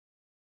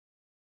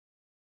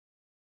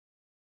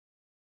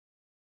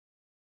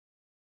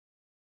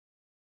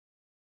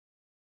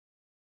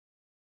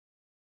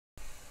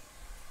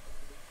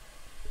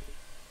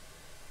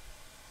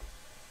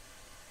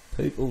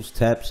People's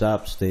taps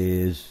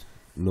upstairs,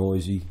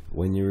 noisy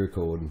when you're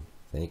recording.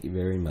 Thank you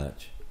very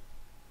much.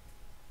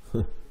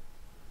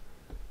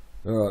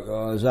 Alright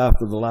guys,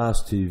 after the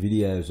last two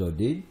videos I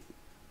did,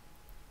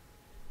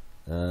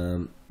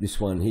 this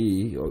one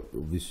here, or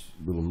this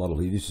little model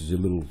here, this is a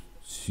little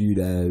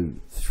pseudo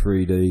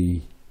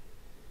 3D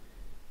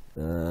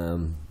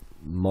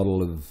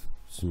model of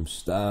some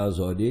stars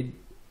I did.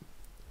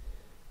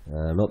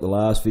 Not the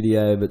last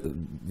video, but the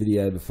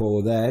video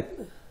before that.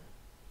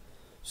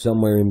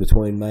 Somewhere in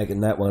between making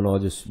that one, I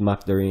just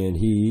mucked around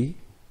here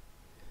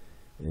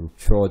and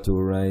tried to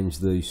arrange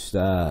these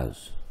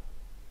stars.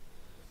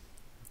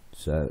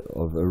 So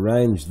I've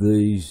arranged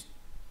these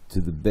to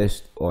the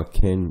best I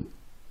can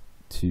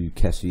to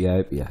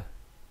Cassiopeia.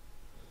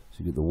 So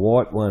you get the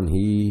white one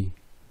here,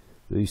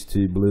 these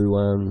two blue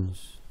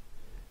ones,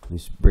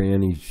 this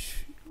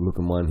brownish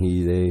looking one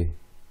here there.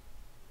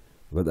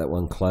 I've got that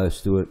one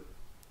close to it,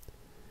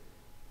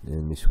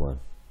 and this one.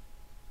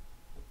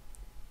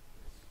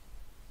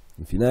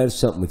 If you notice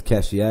something with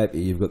Cassiopeia,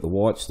 you've got the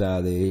white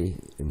star there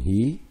and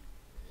here,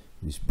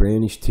 this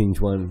brownish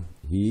tinge one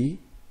here,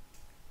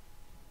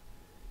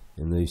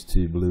 and these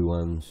two blue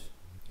ones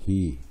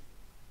here.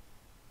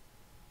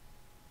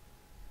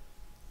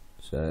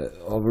 So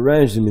I've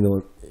arranged them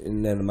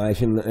in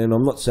animation, and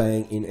I'm not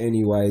saying in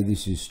any way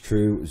this is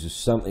true. It was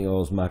just something I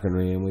was mucking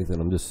around with, and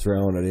I'm just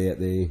throwing it out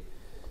there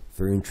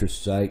for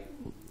interest's sake,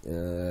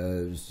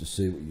 just to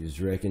see what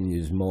you reckon.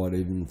 You might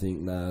even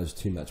think, no, there's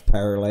too much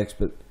parallax,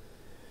 but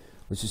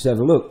let's just have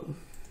a look.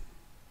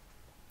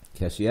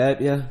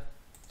 Cassiopeia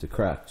to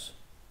Crux.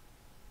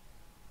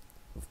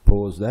 I've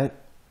paused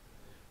that.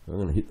 I'm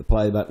going to hit the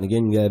play button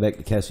again and go back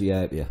to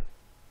Cassiopeia.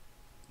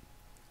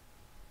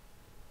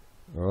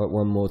 Alright,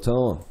 one more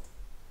time.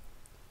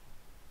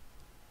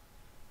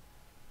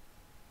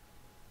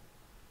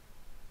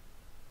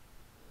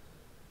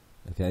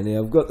 Okay,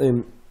 now I've got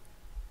them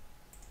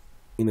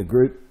in a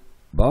group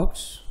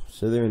box.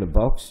 So they're in a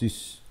box.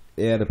 This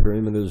outer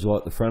perimeter is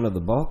like the front of the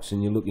box,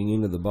 and you're looking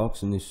into the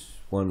box, and this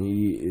one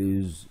here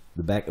is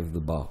the back of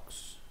the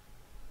box.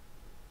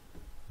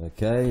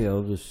 Okay,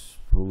 I'll just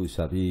pull this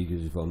up here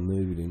because if I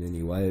move it in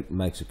any way, it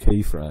makes a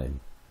keyframe.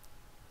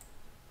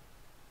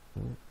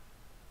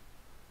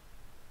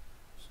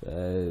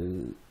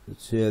 So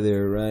let's see how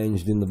they're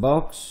arranged in the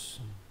box.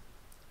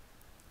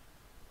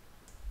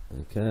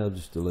 Okay, I'll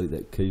just delete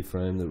that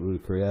keyframe that we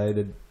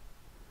created.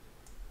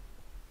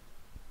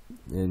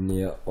 And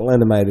yeah, I'll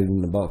animate it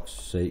in the box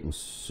so you can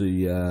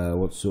see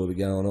what's sort of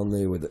going on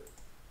there with it.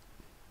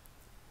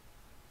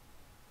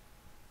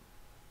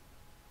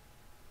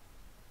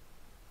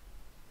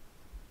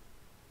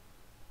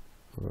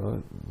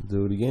 Alright, I'll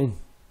do it again.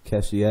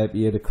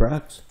 Cassiopeia to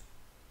Crux.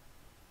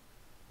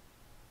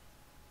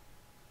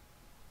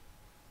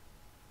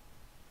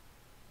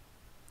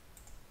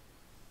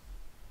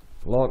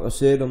 Like I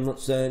said, I'm not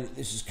saying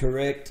this is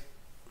correct.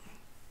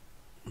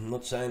 I'm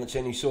not saying it's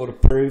any sort of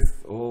proof.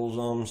 All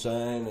I'm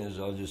saying is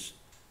I just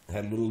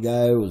had a little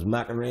go, was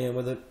mucking around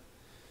with it.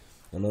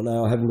 And I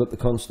know I haven't got the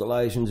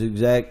constellations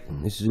exact.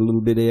 This is a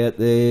little bit out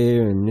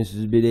there, and this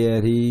is a bit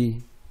out here.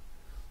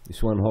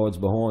 This one hides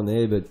behind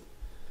there, but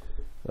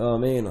oh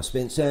man, I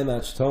spent so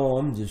much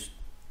time just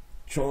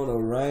trying to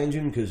arrange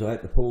them because I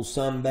had to pull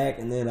some back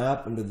and then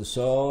up and to the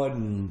side,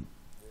 and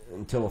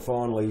until I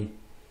finally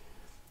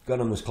got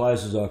them as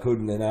close as I could.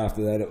 And then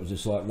after that, it was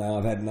just like, no,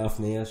 I've had enough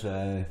now, so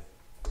I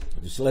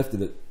just left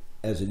it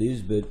as it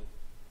is. But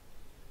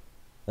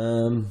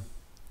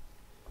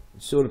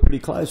it's sort of pretty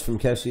close from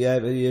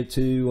Cassiopeia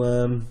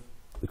to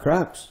the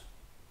Crux.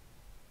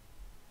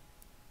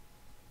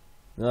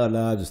 No,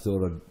 I just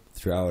thought I'd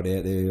throw it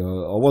out there.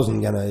 I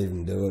wasn't going to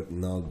even do it,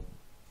 and I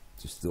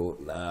just thought,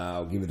 nah,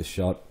 I'll give it a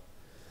shot.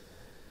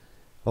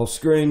 I'll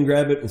screen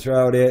grab it and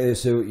throw it out there,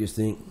 see what you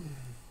think.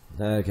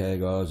 Okay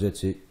guys,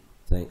 that's it.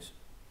 Thanks.